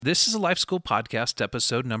This is a Life School Podcast,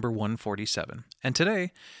 episode number 147. And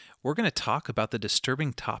today, we're going to talk about the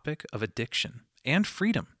disturbing topic of addiction and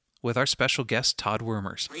freedom with our special guest, Todd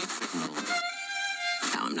Wermers.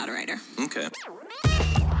 No, I'm not a writer. Okay.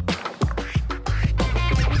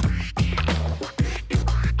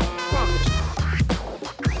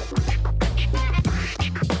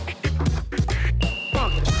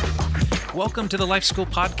 Welcome to the Life School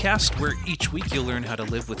Podcast, where each week you'll learn how to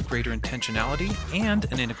live with greater intentionality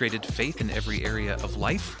and an integrated faith in every area of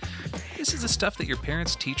life. This is the stuff that your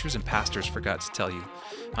parents, teachers, and pastors forgot to tell you.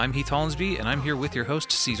 I'm Heath Hollinsby, and I'm here with your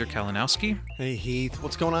host, Caesar Kalinowski. Hey Heath,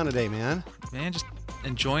 what's going on today, man? Man, just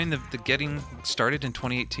enjoying the getting started in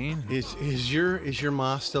 2018. Is your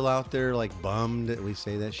ma still out there like bummed that we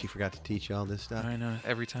say that she forgot to teach you all this stuff? I know,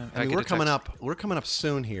 every time. I mean, get we're a coming text. up. We're coming up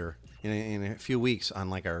soon here in a few weeks on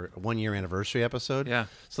like our 1-year anniversary episode. Yeah.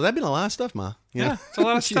 So that'd been a lot of stuff, Ma. You Yeah, know? it's a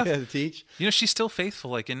lot of She stuff. had to teach. You know, she's still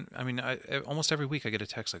faithful. Almost every week I get a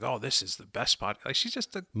text like, "Oh, this is the best spot." Like, she's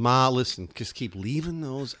just a. Ma, listen, just keep leaving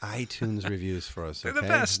those iTunes reviews for us. They're the okay?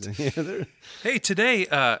 best. Yeah, they're- Hey, today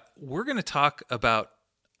we're going to talk about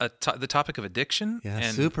the topic of addiction. yeah,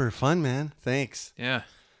 and, super fun, man. Thanks. Yeah.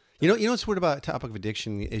 You know what's weird about the topic of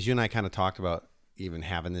addiction is you and I kind of talked about even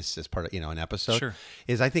having this as part of, an episode. Sure.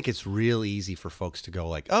 Is I think it's real easy for folks to go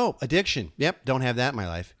like, oh, addiction. Yep. Don't have that in my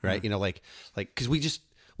life. Right. Mm-hmm. Cause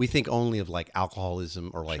we think only of like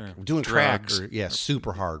alcoholism or like Sure. doing Drugs. crack or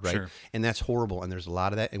super hard. Right. Sure. And that's horrible. And there's a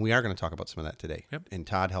lot of that. And we are going to talk about some of that today. Yep. And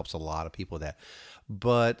Todd helps a lot of people with that.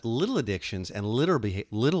 But little addictions and little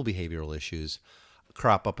behavioral issues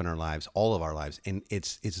crop up in our lives, all of our lives. And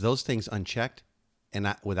it's those things unchecked and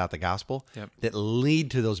not without the gospel Yep. that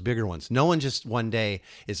lead to those bigger ones. No one just one day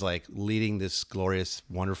is like leading this glorious,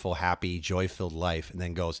 wonderful, happy, joy-filled life and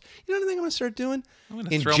then goes, you know what I think I'm going to start doing? I'm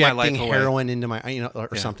gonna throw my life Injecting away. heroin into my,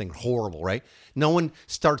 or something horrible, right? No one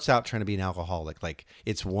starts out trying to be an alcoholic. Like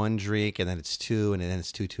it's one drink and then it's two and then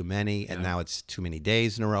it's two too many and now it's too many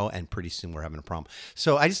days in a row and pretty soon we're having a problem.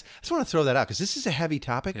 So I just want to throw that out because this is a heavy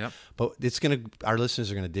topic, Yep. but our listeners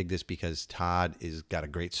are going to dig this because Todd is got a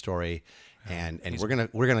great story. And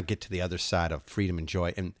we're gonna get to the other side of freedom and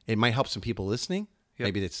joy, and it might help some people listening. Yep.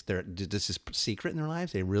 Maybe this is secret in their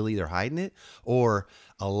lives. They're hiding it, or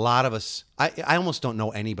a lot of us. I almost don't know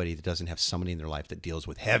anybody that doesn't have somebody in their life that deals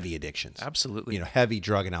with heavy addictions. Absolutely. Heavy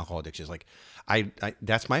drug and alcohol addictions. Like I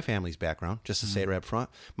that's my family's background. Just to say it right up front,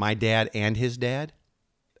 my dad and his dad,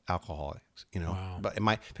 alcoholics. Wow. But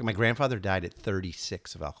my grandfather died at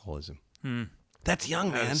 36 of alcoholism. That's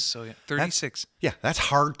young, man. That is so young. 36. That's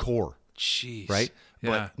hardcore. Jeez. Right? Yeah.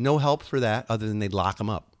 But no help for that other than they'd lock him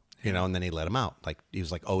up, and then they let him out. Like he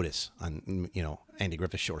was like Otis on, Andy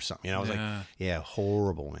Griffith's show or something. I was like,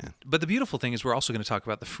 horrible, man. But the beautiful thing is we're also going to talk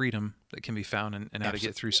about the freedom that can be found and how to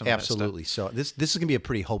get through some Absolutely. of that stuff. So this is going to be a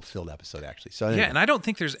pretty hope-filled episode, actually. So Yeah, and I don't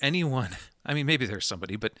think there's anyone, I mean, maybe there's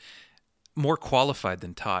somebody, but more qualified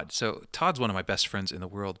than Todd. So Todd's one of my best friends in the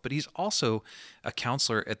world, but he's also a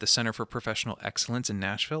counselor at the Center for Professional Excellence in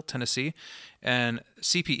Nashville, Tennessee. And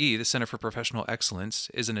CPE, the Center for Professional Excellence,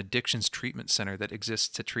 is an addictions treatment center that exists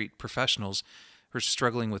to treat professionals who are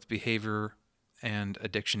struggling with behavior and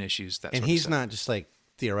addiction issues. and he's not just like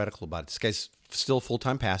theoretical about it. This guy's still a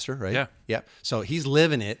full-time pastor, right? Yeah. Yeah. So he's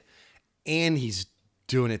living it, and he's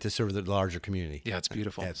doing it to serve the larger community. Yeah, it's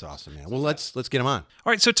beautiful. That's awesome, man. Well, let's get him on.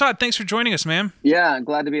 All right, so Todd, thanks for joining us, man. Yeah,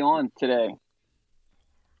 glad to be on today.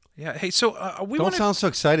 Yeah, hey, so we Don't want to... sound so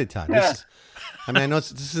excited, Todd. Yeah. I know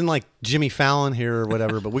this isn't like Jimmy Fallon here or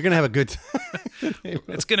whatever, but we're gonna have a good time.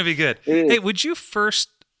 It's going to be good. It is. Hey, would you first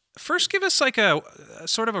give us like a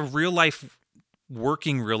sort of a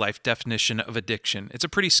working real life definition of addiction? It's a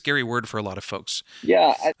pretty scary word for a lot of folks.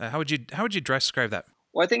 Yeah, How would you describe that?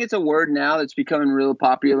 well, I think it's a word now that's becoming real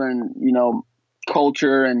popular in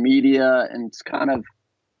culture and media, and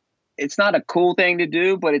it's not a cool thing to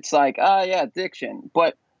do, but it's like, addiction.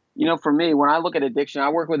 But for me, when I look at addiction, I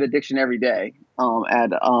work with addiction every day at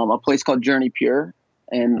a place called Journey Pure,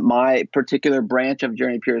 and my particular branch of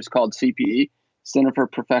Journey Pure is called CPE, Center for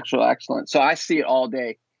Professional Excellence. So I see it all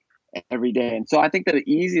day, every day, and so I think that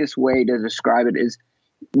the easiest way to describe it is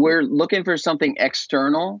we're looking for something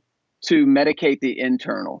external to medicate the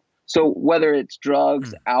internal. So whether it's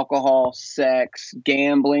drugs, alcohol, sex,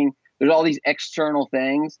 gambling, there's all these external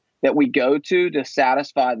things that we go to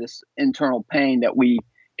satisfy this internal pain that we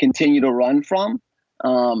continue to run from.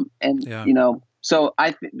 So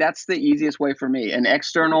I think that's the easiest way for me, an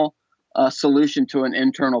external solution to an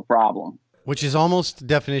internal problem. Which is almost the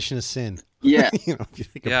definition of sin. Yeah. If you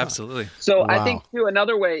think about it. Absolutely. So I Wow. think too,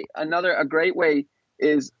 a great way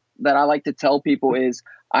is that I like to tell people is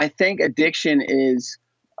I think addiction is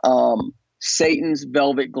Satan's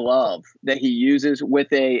velvet glove that he uses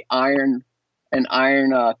with an iron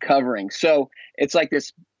covering. So it's like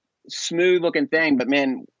this smooth looking thing, but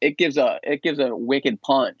man, it gives a wicked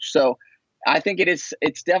punch. So I think it's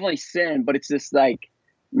definitely sin, but it's just like,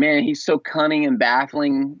 man, he's so cunning and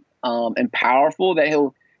baffling and powerful that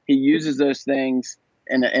he uses those things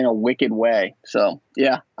in a wicked way. So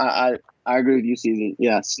yeah, I agree with you, CZ.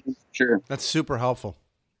 Yes, sure. That's super helpful.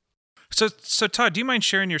 So Todd, do you mind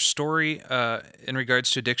sharing your story in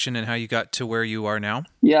regards to addiction and how you got to where you are now?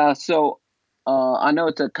 Yeah. So I know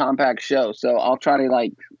it's a compact show, so I'll try to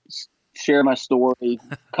like share my story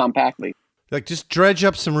compactly. Like, just dredge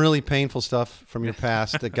up some really painful stuff from your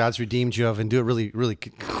past that God's redeemed you of, and do it really, really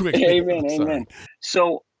quickly. Amen.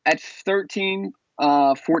 So at 13,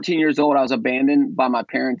 14 years old, I was abandoned by my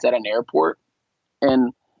parents at an airport.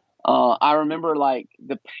 And I remember like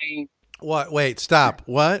the pain. What? Wait, stop.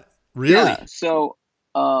 What? Really? Yeah. So,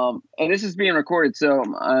 and this is being recorded. So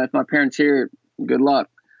if my parents hear, good luck.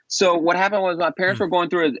 So what happened was my parents were going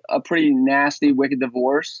through a pretty nasty, wicked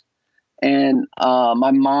divorce. And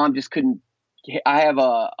my mom just couldn't. I have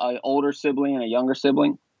a older sibling and a younger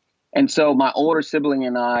sibling. And so my older sibling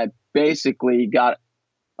and I basically got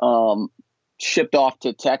shipped off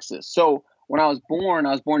to Texas. So when I was born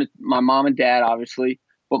to my mom and dad, obviously,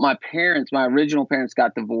 but my original parents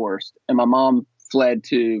got divorced, and my mom fled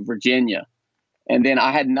to Virginia. And then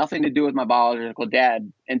I had nothing to do with my biological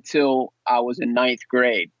dad until I was in 9th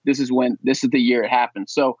grade. This is the year it happened.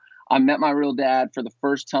 So I met my real dad for the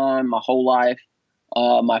first time my whole life,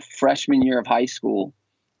 my freshman year of high school,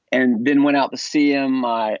 and then went out to see him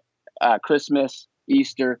my Christmas,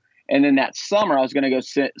 Easter. And then that summer, I was going to go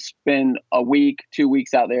spend a week, 2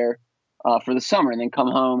 weeks out there for the summer, and then come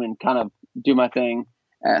home and kind of do my thing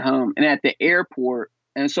at home. And at the airport,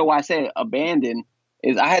 and so why I say abandoned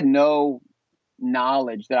is I had no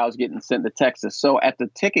knowledge that I was getting sent to Texas. So at the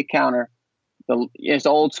ticket counter, it's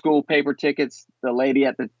old school paper tickets. The lady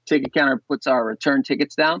at the ticket counter puts our return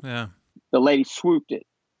tickets down. Yeah. The lady swooped it.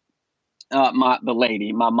 My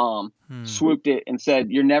mom, swooped it and said,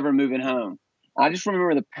 "You're never moving home." I just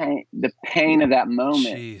remember the pain of that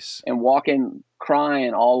moment. Jeez. And walking,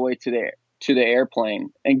 crying all the way to the airplane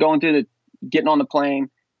and getting on the plane.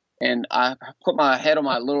 And I put my head on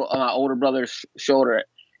my older brother's shoulder.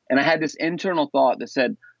 And I had this internal thought that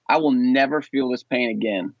said, I will never feel this pain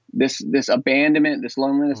again. This abandonment, this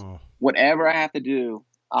loneliness, whatever I have to do,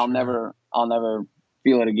 I'll never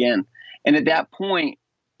feel it again. And at that point,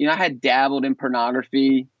 I had dabbled in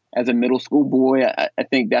pornography as a middle school boy. I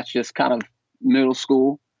think that's just kind of middle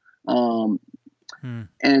school. And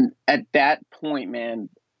at that point, man,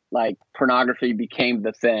 like pornography became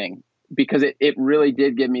the thing, because it really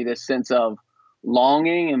did give me this sense of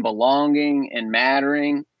longing and belonging and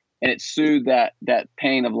mattering. And it soothed that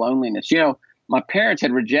pain of loneliness. My parents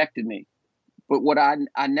had rejected me, but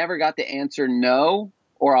I never got the answer no,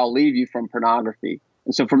 or I'll leave you from pornography.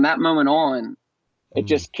 And so from that moment on, it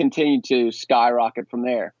just continued to skyrocket from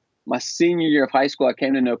there. My senior year of high school, I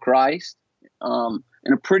came to know Christ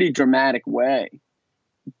in a pretty dramatic way.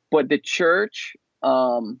 But the church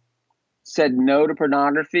said no to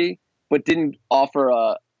pornography, but didn't offer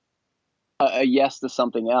a yes to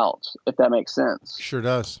something else, if that makes sense. Sure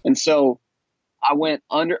does. And so I went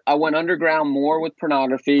underground more with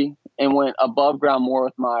pornography and went above ground more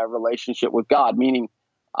with my relationship with God. Meaning,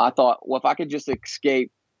 I thought, well, if I could just escape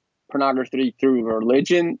pornography through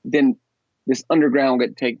religion, then this underground would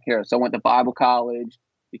get taken care of. So I went to Bible college,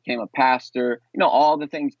 became a pastor. All the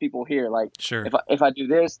things people hear. Like, sure, if I do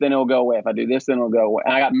this, then it'll go away. If I do this, then it'll go away.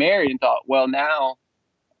 And I got married and thought, well, now,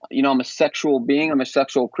 I'm a sexual being. I'm a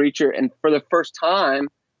sexual creature. And for the first time,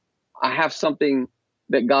 I have something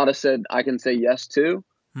that God has said I can say yes to.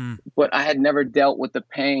 But I had never dealt with the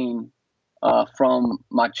pain from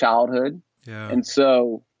my childhood. Yeah. And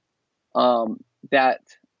so that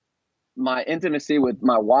my intimacy with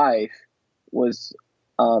my wife was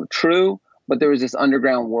true, but there was this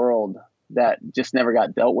underground world that just never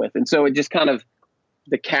got dealt with. And so it just kind of,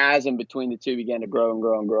 the chasm between the two began to grow and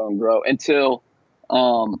grow and grow and grow until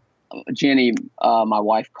Jenny, my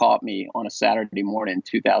wife, caught me on a Saturday morning in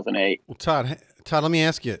 2008. Well, Todd, let me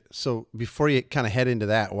ask you. So before you kind of head into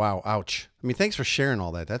that, wow, ouch. I mean, thanks for sharing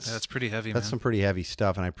all that. That's pretty heavy. That's man. some pretty heavy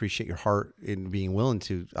stuff, and I appreciate your heart in being willing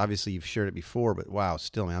to. Obviously, you've shared it before, but wow,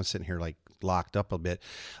 still, man, I'm sitting here like locked up a bit.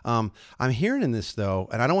 I'm hearing in this though,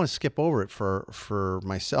 and I don't want to skip over it for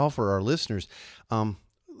myself or our listeners.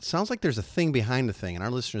 sounds like there's a thing behind the thing, and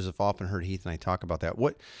our listeners have often heard Heath and I talk about that.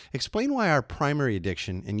 Explain why our primary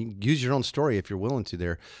addiction, and you use your own story if you're willing to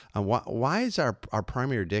there, why is our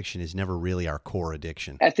primary addiction is never really our core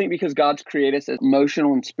addiction? I think because God's created us as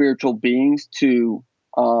emotional and spiritual beings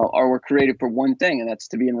or we're created for one thing, and that's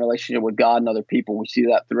to be in relationship with God and other people. We see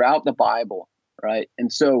that throughout the Bible, right?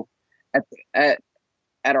 And so at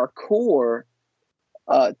our core,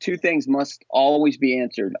 two things must always be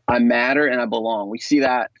answered: I matter and I belong. We see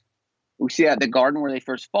that at the garden where they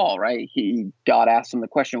first fall, right? God asks them the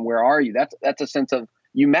question, "Where are you?" That's a sense of,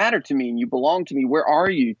 you matter to me and you belong to me. Where are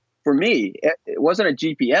you for me? It wasn't a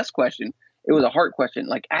GPS question. It was a heart question.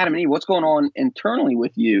 Like, Adam and Eve, what's going on internally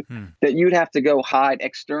with you that you'd have to go hide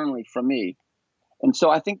externally from me? And so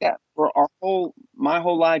I think that for my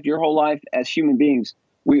whole life, your whole life as human beings,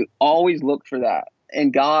 we always look for that.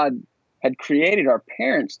 And God had created our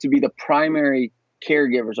parents to be the primary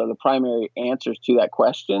caregivers or the primary answers to that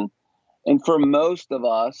question. And for most of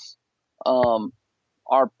us,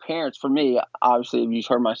 our parents, for me, obviously, if you've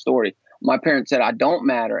heard my story, my parents said, I don't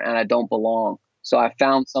matter and I don't belong. So I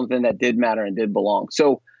found something that did matter and did belong.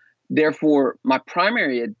 So therefore, my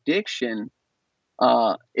primary addiction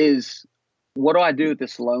is, what do I do with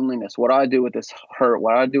this loneliness? What do I do with this hurt?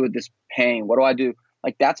 What do I do with this pain? What do I do?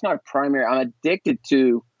 Like, that's my primary. I'm addicted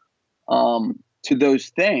to those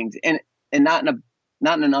things, and not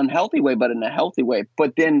in an unhealthy way, but in a healthy way.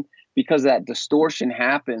 But then because that distortion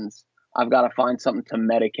happens, I've got to find something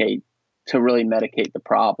to really medicate the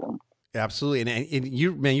problem. Absolutely. And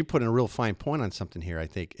you're putting a real fine point on something here, I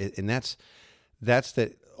think. And that's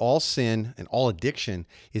that all sin and all addiction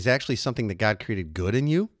is actually something that God created good in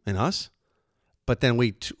you and us, but then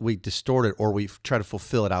we distort it, or we try to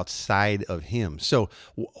fulfill it outside of him. So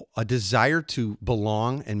a desire to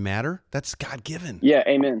belong and matter, that's God-given. Yeah.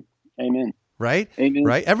 Amen. Amen. Right? Amen.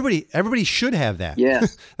 Right? Everybody should have that.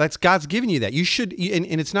 Yes. That's God's given you that. You should, and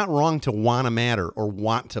it's not wrong to want to matter or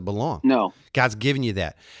want to belong. No. God's given you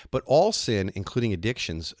that. But all sin, including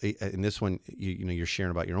addictions, in this one, you're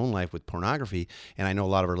sharing about your own life with pornography, and I know a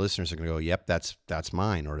lot of our listeners are going to go, "Yep, that's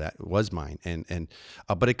mine," or "That was mine."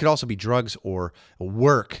 But it could also be drugs or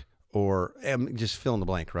work or just fill in the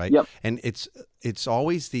blank, right? Yep. And it's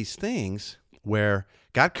always these things where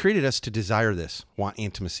God created us to desire this, want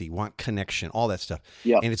intimacy, want connection, all that stuff.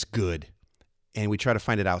 Yep. And it's good. And we try to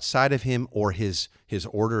find it outside of him or his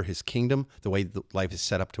order, his kingdom, the way life is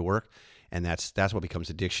set up to work. And that's what becomes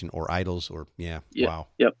addiction or idols or, Yep. Wow.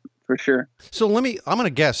 Yep, for sure. So I'm going to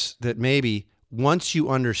guess that maybe once you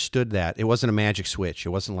understood that, it wasn't a magic switch. It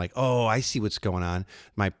wasn't like, oh, I see what's going on.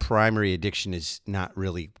 My primary addiction is not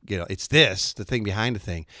really, it's this, the thing behind the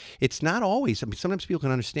thing. It's not always. I mean, sometimes people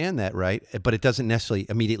can understand that, right? But it doesn't necessarily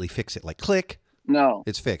immediately fix it. Like, click. No.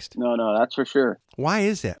 It's fixed. No, that's for sure. Why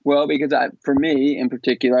is that? Well, because for me in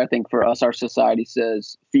particular, I think for us, our society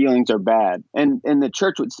says feelings are bad. And the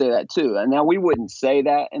church would say that too. And now we wouldn't say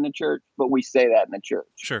that in the church, but we say that in the church.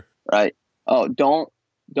 Sure. Right? Oh, don't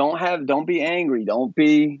be angry. Don't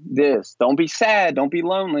be this. Don't be sad. Don't be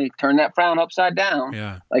lonely. Turn that frown upside down.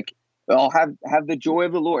 Yeah. Like, have the joy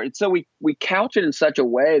of the Lord. And so we couch it in such a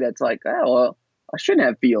way that's like, oh, well, I shouldn't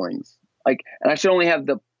have feelings. Like, and I should only have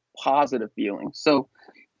the positive feelings. So,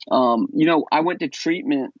 I went to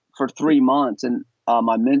treatment for 3 months, and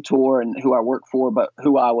my mentor and who I work for, but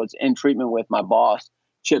who I was in treatment with, my boss,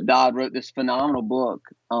 Chip Dodd, wrote this phenomenal book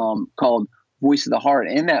called Voice of the Heart.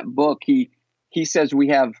 In that book, he says we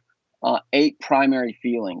have 8 primary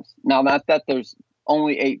feelings. Now, not that there's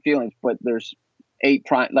only 8 feelings, but there's 8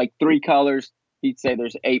 like 3 colors. He'd say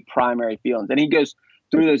there's 8 primary feelings, and he goes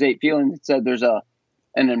through those 8 feelings and said there's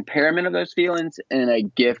an impairment of those feelings and a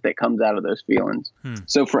gift that comes out of those feelings.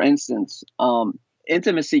 So, for instance,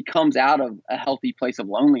 intimacy comes out of a healthy place of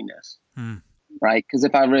loneliness, right? Because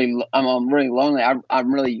if I'm really lonely,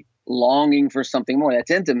 I'm really longing for something more.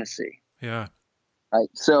 That's intimacy. Yeah. Right.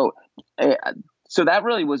 So that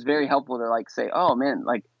really was very helpful to say, oh man,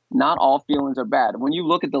 like not all feelings are bad. When you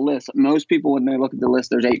look at the list, most people, when they look at the list,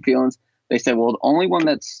 there's 8 feelings. They say, well, the only one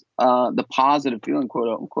that's the positive feeling, quote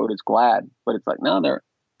unquote, is glad. But it's like, no, they're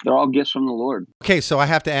all gifts from the Lord. Okay, so I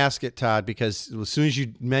have to ask it, Todd, because as soon as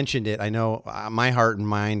you mentioned it, I know my heart and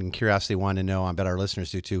mind and curiosity want to know, I bet our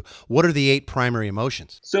listeners do too, what are the 8 primary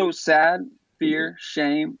emotions? So sad, fear,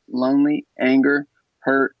 shame, lonely, anger,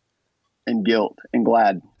 hurt, and guilt, and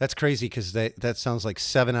glad. That's crazy because that sounds like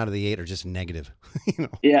 7 out of the 8 are just negative.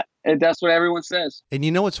 Yeah, and that's what everyone says. And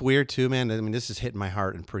you know what's weird too, man? I mean, this is hitting my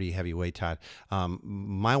heart in pretty heavy way, Todd.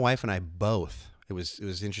 My wife and I both It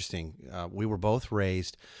was interesting. We were both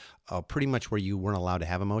raised pretty much where you weren't allowed to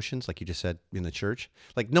have emotions, like you just said in the church.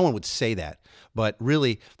 Like no one would say that, but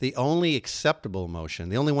really the only acceptable emotion,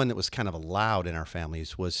 the only one that was kind of allowed in our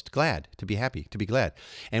families was glad, to be happy, to be glad.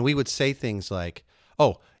 And we would say things like,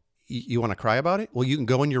 "Oh, you want to cry about it? Well, you can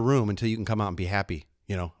go in your room until you can come out and be happy."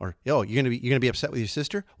 You know, or you're gonna be upset with your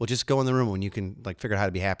sister. Well, just go in the room when you can like figure out how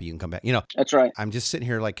to be happy. You can come back. You know, That's right. I'm just sitting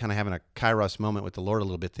here like kind of having a Kairos moment with the Lord a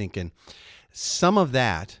little bit, thinking some of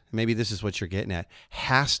that, maybe this is what you're getting at,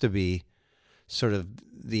 has to be sort of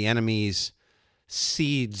the enemy's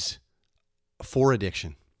seeds for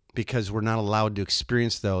addiction, because we're not allowed to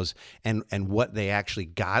experience those and what they actually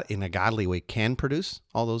got in a godly way can produce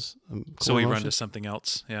all those. Cool So we run emotions. to something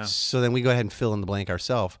else. Yeah. So then we go ahead and fill in the blank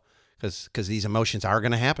ourselves. Because these emotions are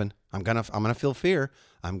going to happen. I'm gonna feel fear.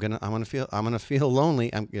 I'm gonna feel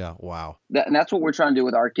lonely. Wow. And that's what we're trying to do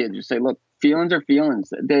with our kids. Just say, look, feelings are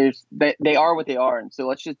feelings. They are what they are, and so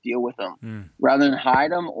let's just deal with them rather than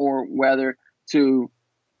hide them, or whether to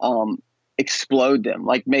explode them,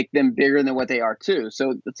 like make them bigger than what they are too.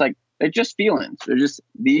 So it's like they're just feelings.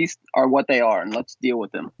 These are what they are, and let's deal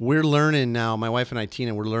with them. We're learning now. My wife and I,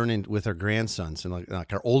 Tina, we're learning with our grandsons, and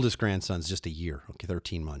like our oldest grandson's just a year,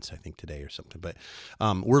 13 months, I think today or something. But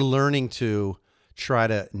we're learning to try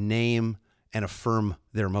to name and affirm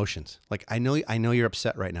their emotions. Like I know you're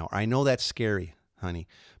upset right now. Or, I know that's scary, honey,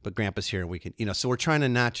 but Grandpa's here and we can, so we're trying to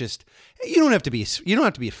not just, you don't have to be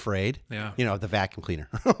afraid, Yeah. The vacuum cleaner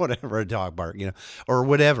or whatever, a dog bark, or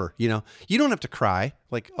whatever, you don't have to cry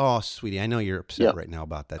like, oh, sweetie, I know you're upset right now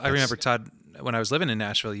about that. I remember, Todd, when I was living in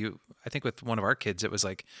Nashville, I think with one of our kids, it was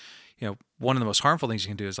like, one of the most harmful things you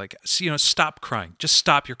can do is like, stop crying. Just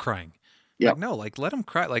stop your crying. Yep. Like, no, like let them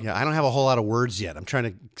cry. Like, yeah, I don't have a whole lot of words yet. I'm trying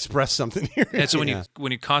to express something here. and so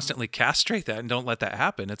when you constantly castrate that and don't let that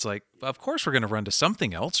happen, it's like, of course we're going to run to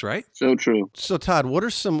something else, right? So true. So Todd, what are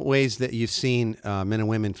some ways that you've seen men and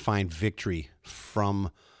women find victory from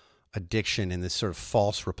addiction and this sort of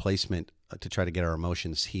false replacement to try to get our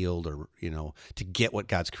emotions healed, or to get what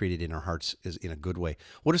God's created in our hearts is in a good way?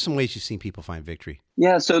 What are some ways you've seen people find victory?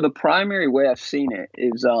 Yeah. So the primary way I've seen it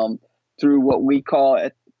is through what we call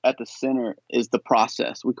at the center is the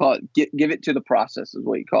process. We call it give it to the process is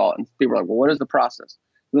what you call it. And people are like, well, what is the process?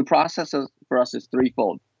 The process for us is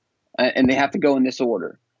threefold, and they have to go in this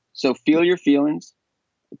order. So feel your feelings,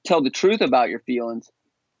 tell the truth about your feelings,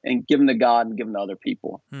 and give them to God and give them to other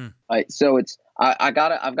people. Right. So it's I've got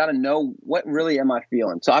to know what really am I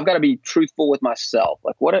feeling. So I've got to be truthful with myself.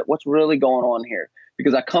 Like what's really going on here?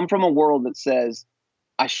 Because I come from a world that says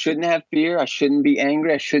I shouldn't have fear, I shouldn't be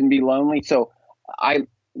angry, I shouldn't be lonely. So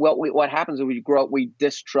what happens is we grow up, we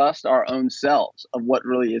distrust our own selves of what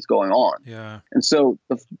really is going on. Yeah. And so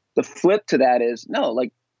the flip to that is no,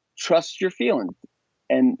 like trust your feelings.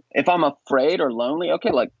 And if I'm afraid or lonely,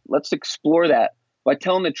 okay, like let's explore that by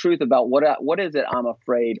telling the truth about what is it I'm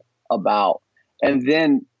afraid about. And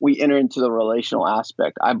then we enter into the relational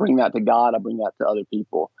aspect. I bring that to God. I bring that to other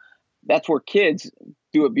people. That's where kids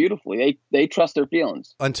do it beautifully. They trust their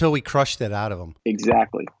feelings. Until we crush that out of them.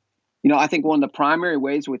 Exactly. I think one of the primary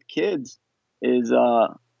ways with kids is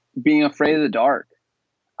being afraid of the dark.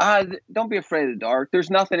 Don't be afraid of the dark. There's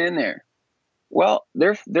nothing in there. Well,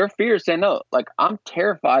 their fear is saying, no, like I'm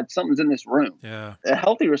terrified something's in this room. Yeah. A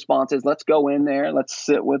healthy response is let's go in there, let's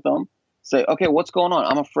sit with them, say, okay, what's going on?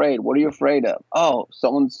 I'm afraid. What are you afraid of? Oh,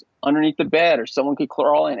 someone's underneath the bed or someone could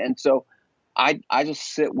crawl in. And so I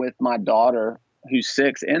just sit with my daughter who's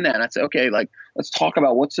 6 in that. And I say, okay, like let's talk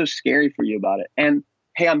about what's so scary for you about it. And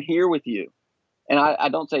hey, I'm here with you. And I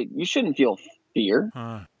don't say you shouldn't feel fear.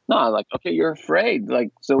 No, like, okay, you're afraid.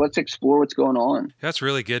 Like, so let's explore what's going on. That's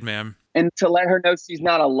really good, man. And to let her know she's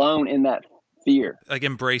not alone in that fear. Like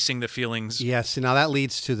embracing the feelings. Yes. Now that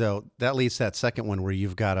leads to that second one where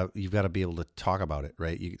you've got to be able to talk about it,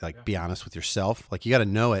 right? You be honest with yourself. Like you got to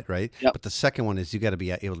know it, right? Yep. But the second one is you got to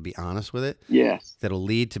be able to be honest with it. Yes. That'll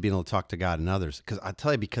lead to being able to talk to God and others. Because I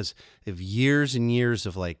tell you, because of years and years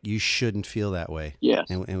of like, you shouldn't feel that way. Yes.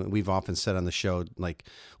 And we've often said on the show, like,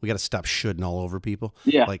 we got to stop shoulding all over people.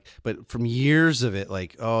 Yeah. Like, but from years of it,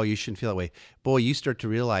 like, oh, you shouldn't feel that way. Boy, you start to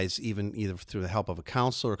realize, even either through the help of a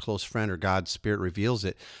counselor, a close friend, or God's Spirit reveals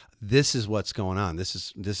it, this is what's going on. This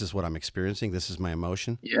is what I'm experiencing. This is my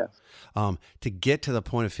emotion. Yeah. To get to the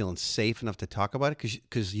point of feeling safe enough to talk about it,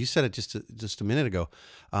 because you said it just a minute ago.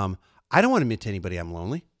 I don't want to admit to anybody I'm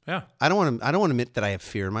lonely. Yeah. I don't want to admit that I have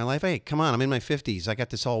fear in my life. Hey, come on, I'm in my 50s. I got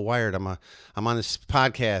this all wired. I'm on this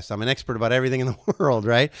podcast. I'm an expert about everything in the world,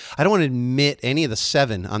 right? I don't want to admit any of the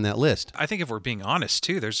 7 on that list. I think if we're being honest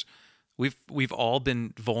too, we've all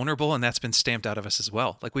been vulnerable, and that's been stamped out of us as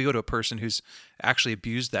well. Like we go to a person who's actually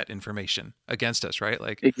abused that information against us, right?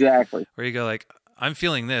 Like Exactly. where you go like, I'm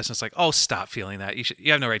feeling this, and it's like, oh, stop feeling that.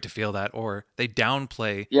 You have no right to feel that, or they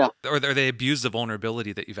downplay, Yeah. or they abuse the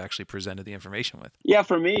vulnerability that you've actually presented the information with. Yeah,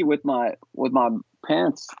 for me with my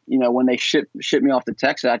parents, when they ship me off to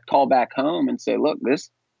Texas, I'd call back home and say, "Look,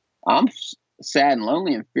 I'm sad and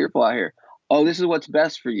lonely and fearful out here. Oh, this is what's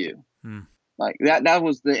best for you." Like that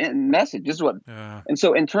was the message. This is what. And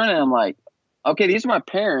so internally, I'm like, okay, these are my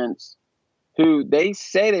parents who they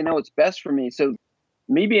say they know what's best for me. So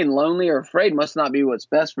me being lonely or afraid must not be what's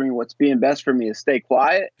best for me. What's being best for me is stay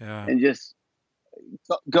quiet and just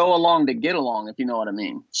go along to get along, if you know what I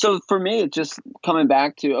mean. So for me, it's just coming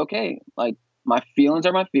back to, okay, like my feelings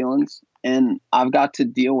are my feelings and I've got to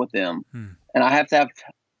deal with them. And I have to have,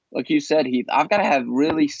 like you said, Heath, I've got to have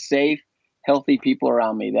really safe, healthy people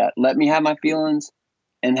around me that let me have my feelings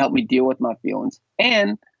and help me deal with my feelings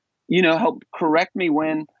and, help correct me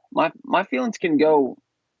when my feelings can go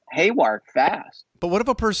haywire fast. But what if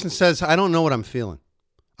a person says, I don't know what I'm feeling.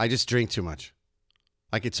 I just drink too much.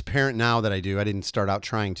 Like it's apparent now that I do. I didn't start out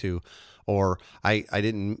trying to, or I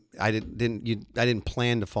didn't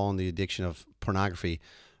plan to fall in the addiction of pornography,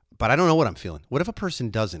 but I don't know what I'm feeling. What if a person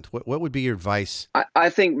doesn't? What would be your advice? I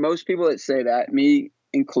think most people that say that, me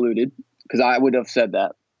included, because I would have said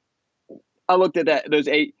that. I looked at those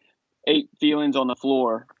eight feelings on the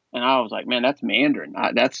floor, and I was like, man, that's Mandarin.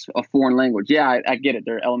 That's a foreign language. Yeah, I get it.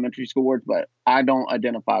 They're elementary school words, but I don't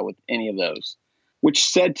identify with any of those. Which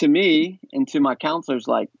said to me and to my counselors,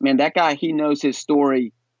 like, man, that guy, he knows his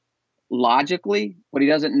story logically, but he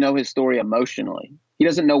doesn't know his story emotionally. He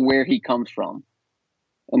doesn't know where he comes from.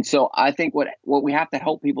 And so I think what we have to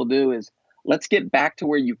help people do is let's get back to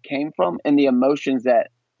where you came from and the emotions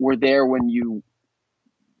that were there when you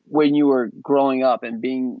were growing up and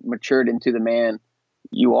being matured into the man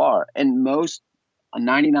you are. And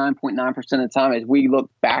 99.9% of the time, as we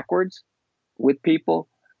look backwards with people,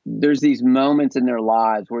 there's these moments in their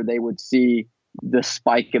lives where they would see the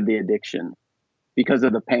spike of the addiction because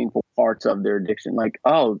of the painful parts of their addiction. Like,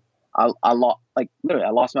 oh, I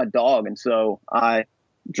lost my dog, and so I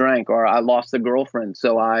drank, or I lost a girlfriend,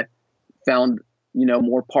 so I found,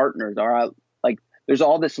 more partners, or there's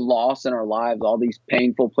all this loss in our lives, all these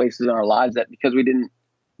painful places in our lives that because we didn't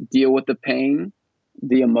deal with the pain,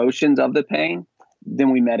 the emotions of the pain,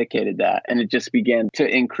 then we medicated that and it just began to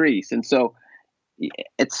increase. And so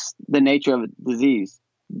it's the nature of disease.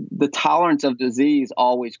 The tolerance of disease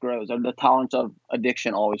always grows, or the tolerance of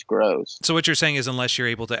addiction always grows. So what you're saying is unless you're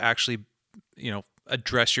able to actually,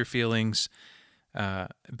 address your feelings,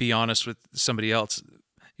 be honest with somebody else,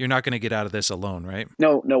 you're not going to get out of this alone, right?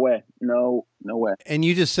 No way. No way. And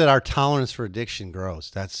you just said our tolerance for addiction grows.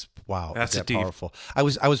 That's wow. That's that deep. Powerful. I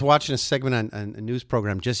was watching a segment on a news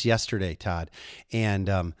program just yesterday, Todd,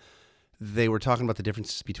 and they were talking about the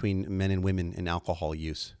differences between men and women in alcohol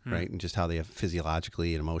use, right? And just how they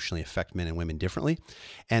physiologically and emotionally affect men and women differently.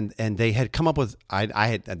 And they had come up with,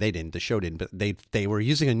 the show didn't, but they were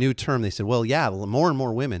using a new term. They said, well, yeah, more and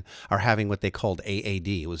more women are having what they called AAD.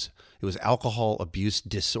 It was alcohol abuse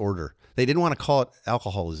disorder. They didn't want to call it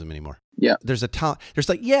alcoholism anymore. Yeah. There's it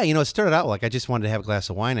started out like I just wanted to have a glass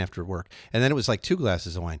of wine after work. And then it was like 2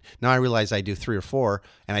 glasses of wine. Now I realize I do 3 or 4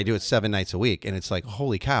 and I do it 7 nights a week. And it's like,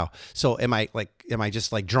 holy cow. So am I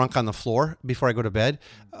just like drunk on the floor before I go to bed?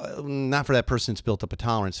 Not for that person that's built up a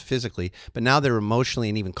tolerance physically, but now they're emotionally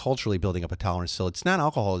and even culturally building up a tolerance. So it's not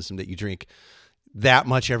alcoholism that you drink that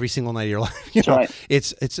much every single night of your life. Right.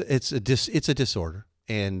 It's a disorder.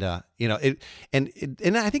 And I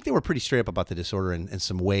think they were pretty straight up about the disorder and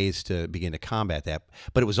some ways to begin to combat that.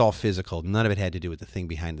 But it was all physical. None of it had to do with the thing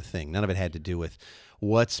behind the thing. None of it had to do with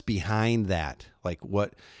what's behind that. Like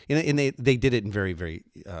what, and they did it in very, very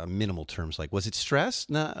minimal terms. Like, was it stress?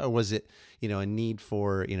 No, or was it, a need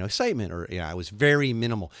for, excitement? Or, it was very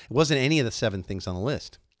minimal. It wasn't any of the 7 things on the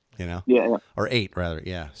list, Yeah. or 8 rather.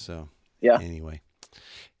 Yeah. So anyway.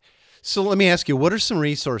 So let me ask you, what are some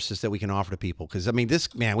resources that we can offer to people? Because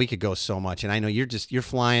we could go so much, and I know you're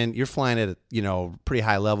flying at a pretty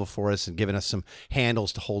high level for us and giving us some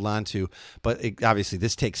handles to hold on to. But obviously,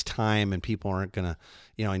 this takes time, and people aren't gonna,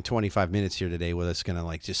 in 25 minutes here today with us, gonna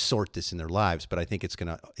like just sort this in their lives. But I think it's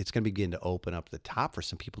gonna begin to open up the top for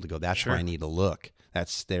some people to go, that's where I need to look.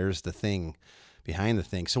 There's the thing behind the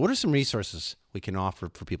thing. So what are some resources we can offer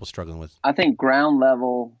for people struggling with? I think ground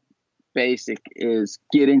level basic is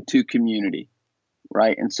get into community,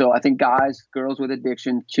 right? And so I think girls with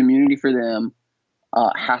addiction, community for them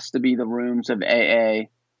has to be the rooms of AA,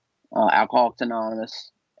 Alcoholics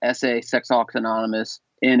Anonymous, SA, Sexaholics Anonymous,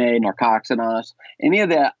 NA, Narcotics Anonymous, any of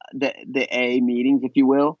the A meetings, if you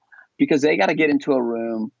will, because they got to get into a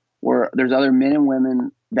room where there's other men and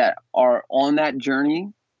women that are on that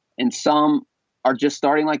journey, and some are just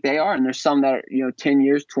starting like they are, and there's some that are 10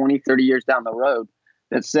 years, 20, 30 years down the road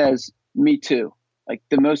that says, me too. Like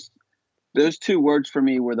those two words for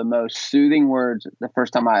me were the most soothing words the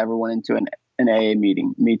first time I ever went into an AA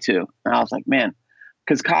meeting, me too. And I was like, man,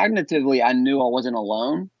 because cognitively I knew I wasn't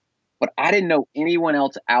alone, but I didn't know anyone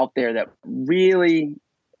else out there that really,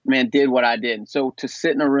 man, did what I did. And so to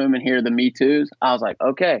sit in a room and hear the me too's, I was like,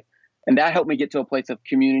 okay. And that helped me get to a place of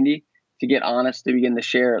community, to get honest, to begin to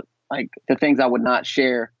share like the things I would not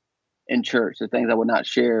share in church, the things I would not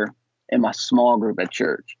share in my small group at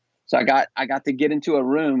church. So I got to get into a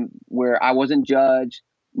room where I wasn't judged.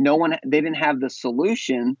 They didn't have the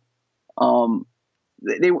solution.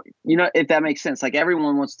 They if that makes sense, like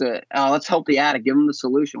everyone wants to, let's help the addict, give them the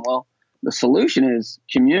solution. Well, the solution is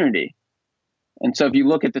community. And so if you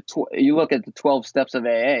look at the 12 steps of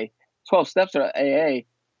AA, 12 steps of AA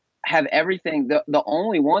have everything. The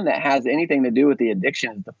only one that has anything to do with the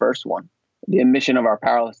addiction is the first one, the admission of our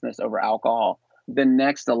powerlessness over alcohol. The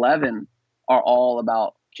next 11 are all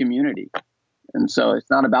about community. And so it's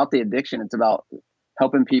not about the addiction. It's about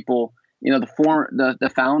helping people. The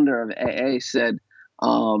founder of AA said,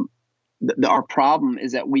 our problem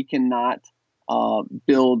is that we cannot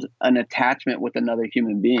build an attachment with another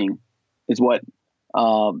human being, is what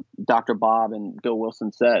Dr. Bob and Bill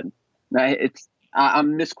Wilson said. Now,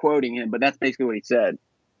 I'm misquoting him, but that's basically what he said.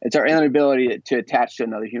 It's our inability to attach to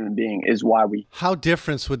another human being is why we. How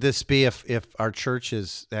different would this be if our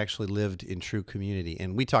churches actually lived in true community?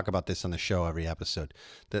 And we talk about this on the show every episode,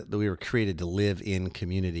 that we were created to live in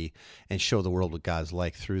community and show the world what God's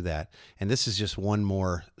like through that. And this is just one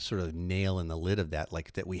more sort of nail in the lid of that,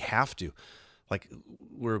 like that we have to. Like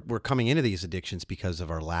we're coming into these addictions because of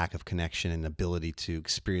our lack of connection and ability to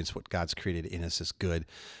experience what God's created in us as good.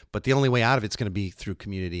 But the only way out of it's going to be through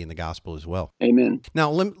community and the gospel as well. Amen.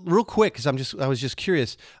 Now, real quick, because I was just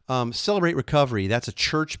curious. Celebrate Recovery. That's a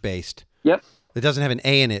church-based. Yep. It doesn't have an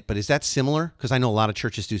A in it, but is that similar? Because I know a lot of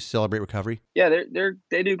churches do Celebrate Recovery. Yeah,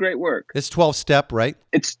 they do great work. It's 12-step, right?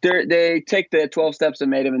 They take the 12 steps and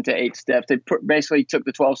made them into 8 steps. They basically took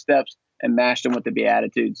the 12 steps and mashed them with the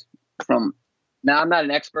Beatitudes from. Now, I'm not an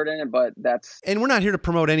expert in it, but that's... And we're not here to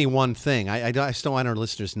promote any one thing. I still want our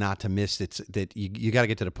listeners not to miss that you got to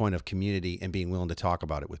get to the point of community and being willing to talk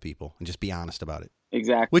about it with people and just be honest about it.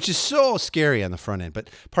 Exactly. Which is so scary on the front end. But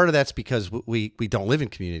part of that's because we don't live in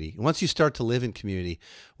community. Once you start to live in community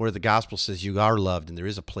where the gospel says you are loved and there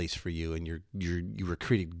is a place for you and you were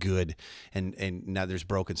created good and now there's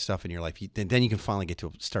broken stuff in your life, then you can finally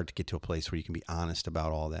start to get to a place where you can be honest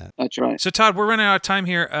about all that. That's right. So Todd, we're running out of time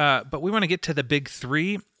here, but we want to get to the big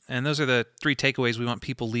 3. And those are the 3 takeaways we want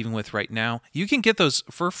people leaving with right now. You can get those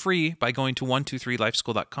for free by going to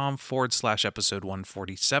 123lifeschool.com/episode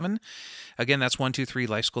 147. Again, that's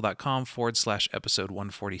 123lifeschool.com/episode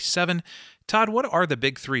 147. Todd, what are the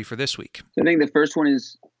big 3 for this week? I think the first one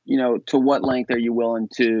is, to what length are you willing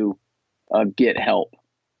to get help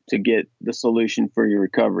to get the solution for your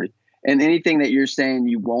recovery? And anything that you're saying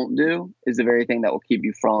you won't do is the very thing that will keep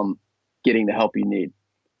you from getting the help you need.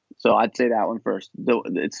 So I'd say that one first.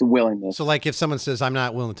 It's the willingness. So like if someone says, I'm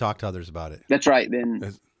not willing to talk to others about it. That's right.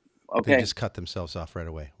 Then, okay. They just cut themselves off right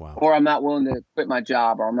away. Wow. Or I'm not willing to quit my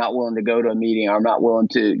job, or I'm not willing to go to a meeting, or I'm not willing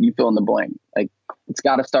to, you fill in the blank. Like it's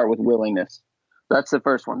got to start with willingness. That's the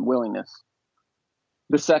first one, willingness.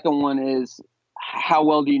 The second one is, how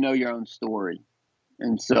well do you know your own story?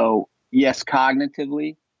 And so, yes,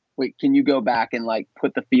 cognitively, can you go back and like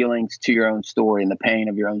put the feelings to your own story and the pain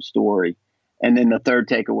of your own story? And then the third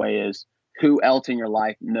takeaway is, who else in your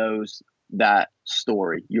life knows that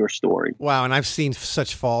story, your story? Wow. And I've seen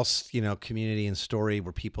such false, community and story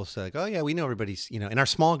where people say, like, oh yeah, we know everybody's, in our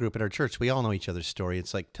small group at our church, we all know each other's story.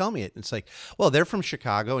 It's like, tell me it. It's like, well, they're from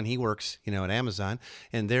Chicago and he works, at Amazon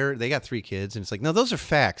and they got 3 kids. And it's like, no, those are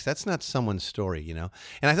facts. That's not someone's story, And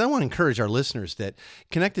I want to encourage our listeners that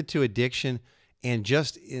connected to addiction and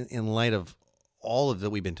just in light of all of that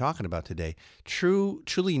we've been talking about today,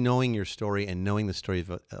 truly knowing your story and knowing the story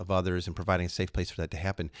of others and providing a safe place for that to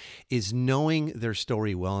happen is knowing their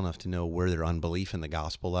story well enough to know where their unbelief in the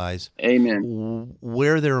gospel lies. Amen.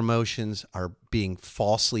 Where their emotions are being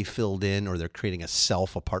falsely filled in, or they're creating a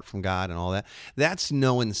self apart from God and all that. That's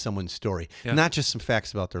knowing someone's story, not just some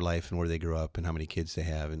facts about their life and where they grew up and how many kids they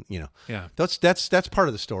have. And, that's part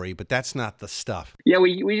of the story, but that's not the stuff. Yeah.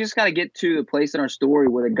 We just got to get to the place in our story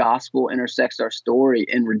where the gospel intersects our story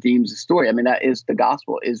and redeems the story. I mean, that is the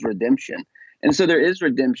gospel, is redemption. And so there is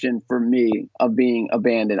redemption for me of being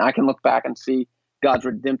abandoned. I can look back and see God's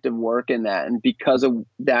redemptive work in that. And because of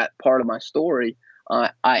that part of my story,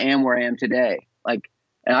 I am where I am today. Like,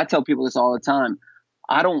 and I tell people this all the time.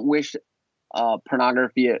 I don't wish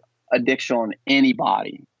pornography addiction on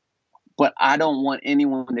anybody, but I don't want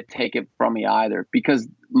anyone to take it from me either, because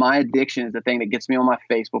my addiction is the thing that gets me on my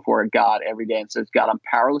face before God every day and says, God, I'm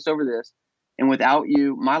powerless over this. And without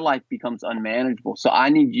you, my life becomes unmanageable. So I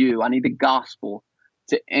need you. I need the gospel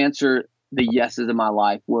to answer the yeses in my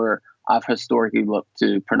life where I've historically looked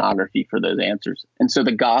to pornography for those answers. And so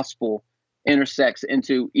the gospel intersects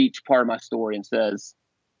into each part of my story and says,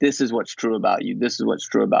 this is what's true about you. This is what's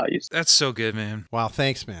true about you. That's so good, man. Wow,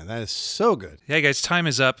 thanks, man. That is so good. Yeah, guys, time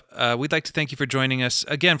is up. We'd like to thank you for joining us.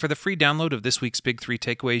 Again, for the free download of this week's Big 3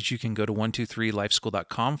 Takeaways, you can go to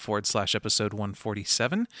 123lifeschool.com/episode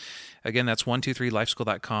 147. Again, that's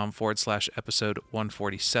 123lifeschool.com/episode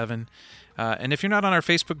 147. And if you're not on our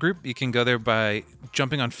Facebook group, you can go there by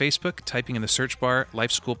jumping on Facebook, typing in the search bar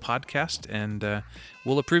Life School Podcast, and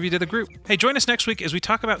we'll approve you to the group. Hey, join us next week as we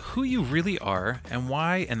talk about who you really are and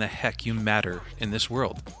why in the heck you matter in this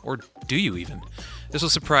world. Or do you even? This will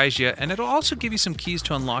surprise you, and it'll also give you some keys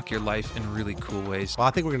to unlock your life in really cool ways. Well,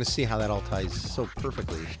 I think we're going to see how that all ties so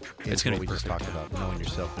perfectly It's into gonna what we be just perfect. talked about, knowing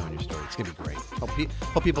yourself, knowing your story. It's going to be great.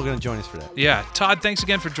 Hope people are going to join us for that. Yeah, Todd, thanks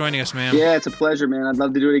again for joining us, man. Yeah, it's a pleasure, man. I'd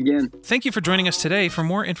love to do it again. Thank you for joining us today. For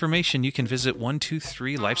more information, you can visit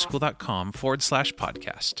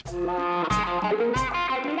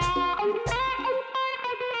 123lifeschool.com/podcast.